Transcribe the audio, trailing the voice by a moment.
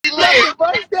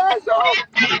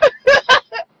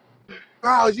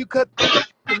Myles, you cut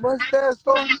the mustache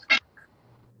off?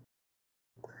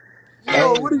 Yo,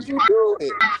 Hey, what did you do?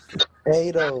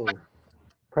 hey though.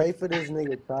 Pray for this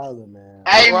nigga Tyler, man.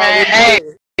 Hey Why? man, What he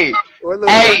did? hey, What little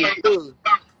hey, nigga do?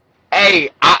 hey.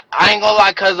 I ain't gonna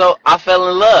lie, cuz I fell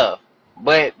in love,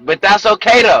 but that's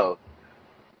okay though.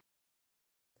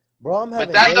 Bro, I'm But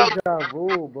having that's deja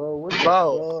vu, bro. What the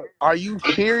Bro, fuck? are you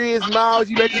serious, Myles?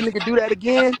 You let this nigga do that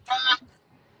again?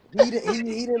 He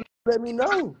didn't let me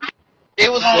know.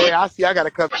 it was on Yeah, I see. I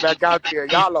gotta come back out there.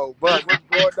 Y'all old buck. What's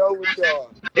going on with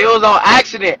y'all? it was on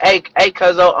accident. Hey,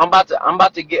 cuz I'm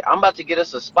about to get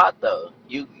us a spot though.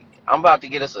 I'm about to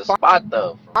get us a spot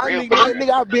though, for real, Finally, for real. nigga,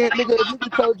 I've been, nigga, if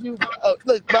nigga told you,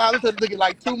 look, bro, I told the nigga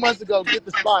like 2 months ago, get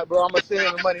the spot, bro. I'm gonna send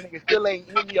him the money. Nigga still ain't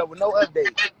hit me up with no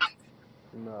update.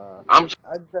 Nah. I'm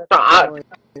I just have to trying. come on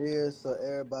here so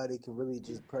everybody can really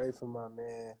just pray for my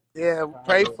man. Yeah,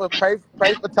 Tyler.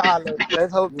 pray for Tyler.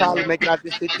 Let's hope You Tyler know, make it out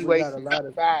this we got a situation lot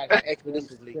of fast,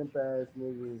 expeditiously. simp ass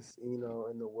niggas,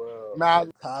 in the world. Now,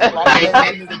 But Tyler, why you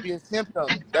letting that nigga be a simp though?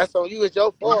 That's on you. It's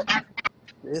your it's, fault.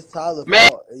 it's Tyler's Man,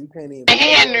 fault. You can't even blame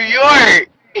he it in New on him. York.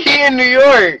 He in New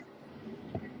York.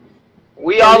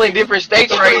 We So all yeah, in different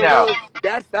states so right you now. know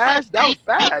that fast? That was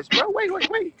fast, bro. Wait.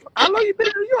 I know you been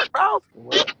in New York, bro.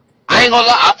 What? I ain't gonna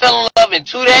lie. I fell in love in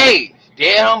 2 days.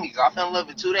 Dead homies. I fell in love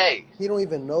in 2 days. He don't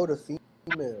even know the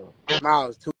female.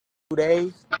 Miles, 2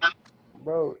 days.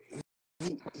 Bro,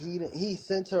 he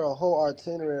sent her a whole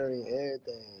itinerary and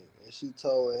everything, and she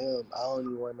told him, "I don't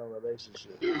even want no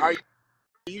relationship." Are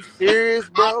you serious,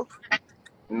 bro?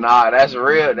 Nah, that's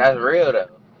real. That's real though.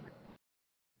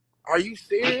 Are you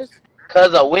serious?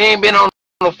 Cause we ain't been on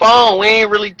the phone. We ain't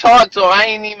really talked, so I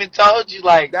ain't even told you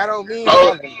like. That don't mean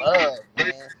Oh, fall in love,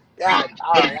 man. God,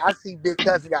 all right. I see Big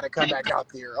Cousin got to come back out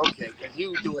there. Okay, because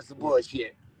you doing some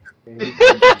bullshit. And he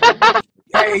tweaking.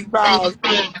 Hey, Miles,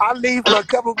 I leave for a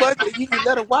couple months and you just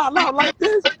let him wild out like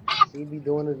this? He be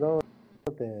doing his own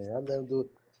thing. I let him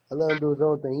do his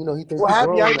own thing. He think What he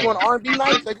happened? Y'all grown ain't going now. to R&B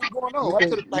nights? Like, what's going He on? I think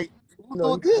could have, like, we he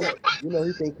doing good.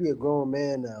 he think he a grown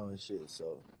man now and shit.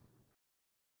 So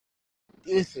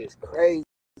This is crazy.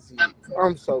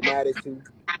 I'm so mad at you.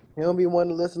 he don't be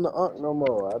wanting to listen to Unc no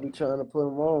more. I be trying to put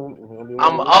him on. He don't be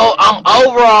wanting to listen. I'm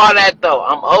over all that though.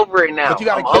 I'm over it But now. you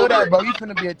got to I'm kill over that, it. bro. You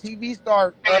finna be a TV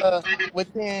star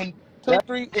within That,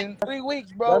 3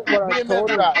 weeks, that's bro. what I BMF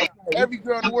told him. drop. I'm like, Every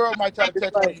girl in the world might try to it's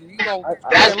touch on like you. You gonna I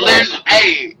stay That's in love. literally.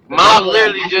 Hey, But that's Mom what I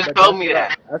literally just but told me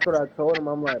that. that's what I told him.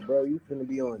 I'm like, bro, you finna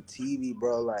be on TV,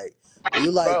 bro. Like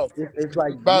you like Bro, it's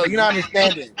like bro, you're not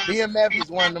understanding. BMF is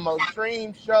one of the most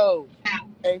streamed shows,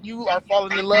 and you are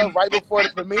falling in love right before the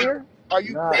premiere? Are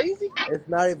you not crazy? it's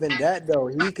not even that though.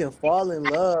 He can fall in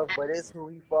love, but it's who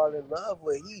he fall in love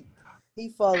with. He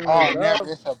falling in Oh, now love.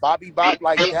 it's a Bobby Bop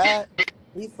like that?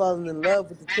 He falling in love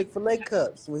with the Chick-fil-A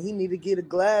cups when he need to get a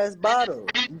glass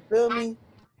bottle. You feel me?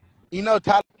 You know,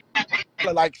 Tyler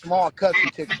like small cups from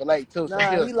Chick-fil-A, too, so Nah,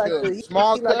 she'll, he like she'll the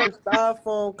small he like the cups.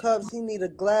 styrofoam cups. He need a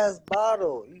glass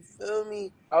bottle. You feel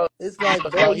me? Oh, It's like,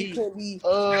 bro, so you he, can't be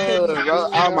spending oh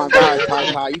all my this God,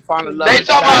 money. Ty, you You fall in can't be love They with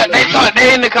talk about Tyler.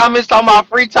 they in the comments talking about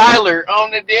free Tyler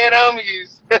on the dead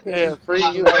homies. you can't Yeah, be free,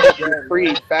 spending you like about to get that,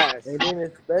 freed man. fast. And then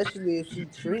especially if she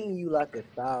treating you like a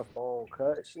styrofoam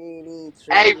cup, she ain't even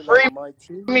treating Hey, you like free a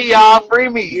martini. me, y'all. Free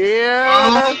me.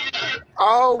 Yeah.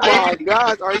 Oh my Free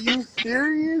gosh, are you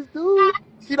serious, dude?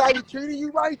 She not even treating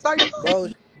you right type shit? Bro,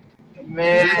 me.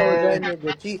 she told that Man.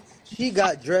 nigga she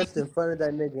got dressed in front of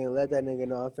that nigga and let that nigga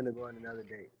know I'm finna go on another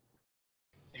date.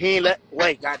 He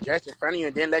ain't got dressed in front of you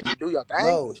and then let you do your thing?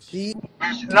 No, she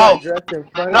No, got dressed in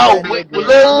front of no. that nigga.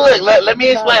 Look. Let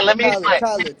me explain. Tyler, Let me Tyler, explain.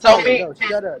 Tyler, So Tyler, me, no,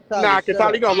 shut up, Tyler, Nah, cause shut Tyler,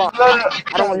 up. you gonna lie.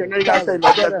 I don't want to hear Tyler, none of you guys say Tyler,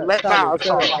 nothing. shut Let's up, let Tyler, Myles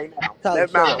shut talk up. right now. Tyler,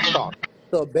 Let shut Myles up. talk.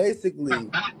 So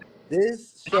basically,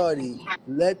 this shorty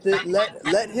let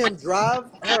him drive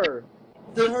her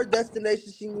to her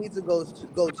destination she needs to go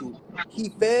to. He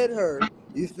fed her,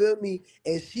 you feel me?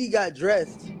 And she got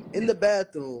dressed in the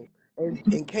bathroom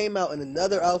and came out in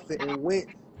another outfit and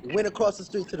went across the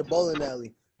street to the bowling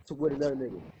alley to with another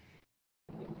nigga.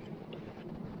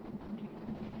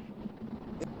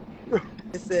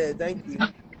 It said, "Thank you."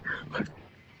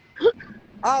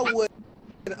 I would,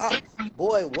 I,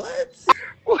 boy, what?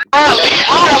 Boy,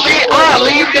 I'll so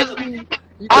you leave telling this. me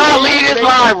I'll leave this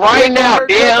line they right fed now. her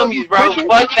cup Damn up? you, You bro. tricking?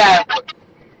 Fuck that.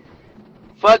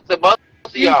 Fuck the both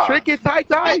of You y'all. tricking, Ty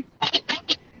Ty?